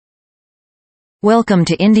Welcome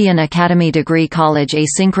to Indian Academy Degree College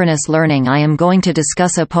Asynchronous Learning. I am going to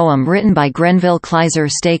discuss a poem written by Grenvelli.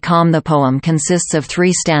 Stay calm. The poem consists of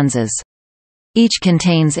 3 stanzas. Each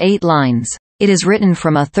contains 8 lines. It is written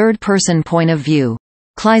from a third-person point of view.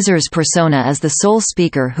 Kleiser's persona is the sole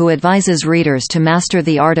speaker who advises readers to master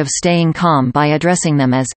the art of staying calm by addressing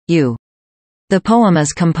them as you. The poem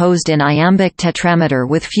is composed in iambic tetrameter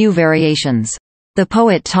with few variations. The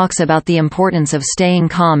poet talks about the importance of staying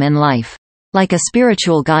calm in life. Like a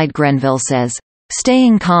spiritual guide, Grenvelli says,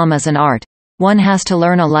 staying calm is an art. One has to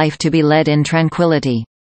learn a life to be led in tranquility.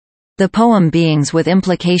 The poem begins with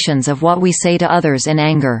implications of what we say to others in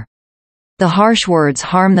anger. The harsh words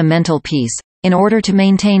harm the mental peace. In order to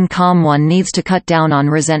maintain calm, one needs to cut down on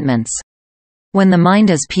resentments. When the mind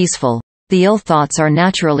is peaceful, the ill thoughts are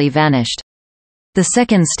naturally vanished. The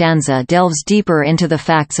second stanza delves deeper into the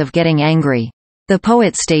facts of getting angry. The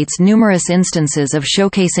poet states numerous instances of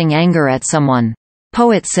showcasing anger at someone.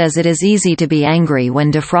 Poet says it is easy to be angry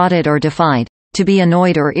when defrauded or defied, to be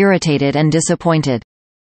annoyed or irritated and disappointed.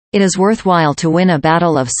 It is worthwhile to win a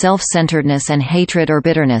battle of self-centeredness and hatred or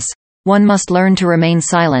bitterness. One must learn to remain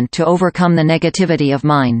silent to overcome the negativity of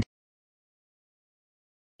mind.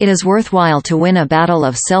 It is worthwhile to win a battle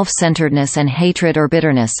of self-centeredness and hatred or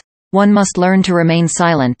bitterness. One must learn to remain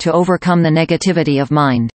silent to overcome the negativity of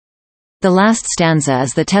mind. The last stanza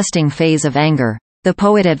is the testing phase of anger. The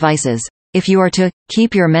poet advises, if you are to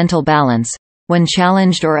keep your mental balance, when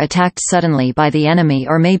challenged or attacked suddenly by the enemy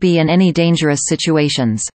or may be in any dangerous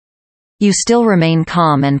situations, you still remain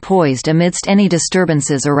calm and poised amidst any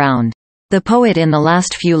disturbances around. The poet in the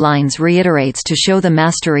last few lines reiterates to show the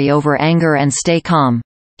mastery over anger and stay calm.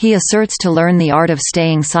 He asserts to learn the art of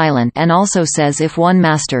staying silent and also says if one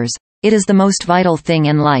masters, it is the most vital thing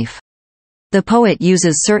in life. The poet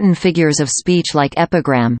uses certain figures of speech like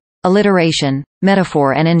epigram, alliteration,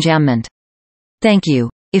 metaphor and enjambment. Thank you.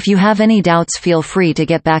 If you have any doubts, feel free to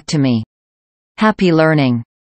get back to me. Happy learning.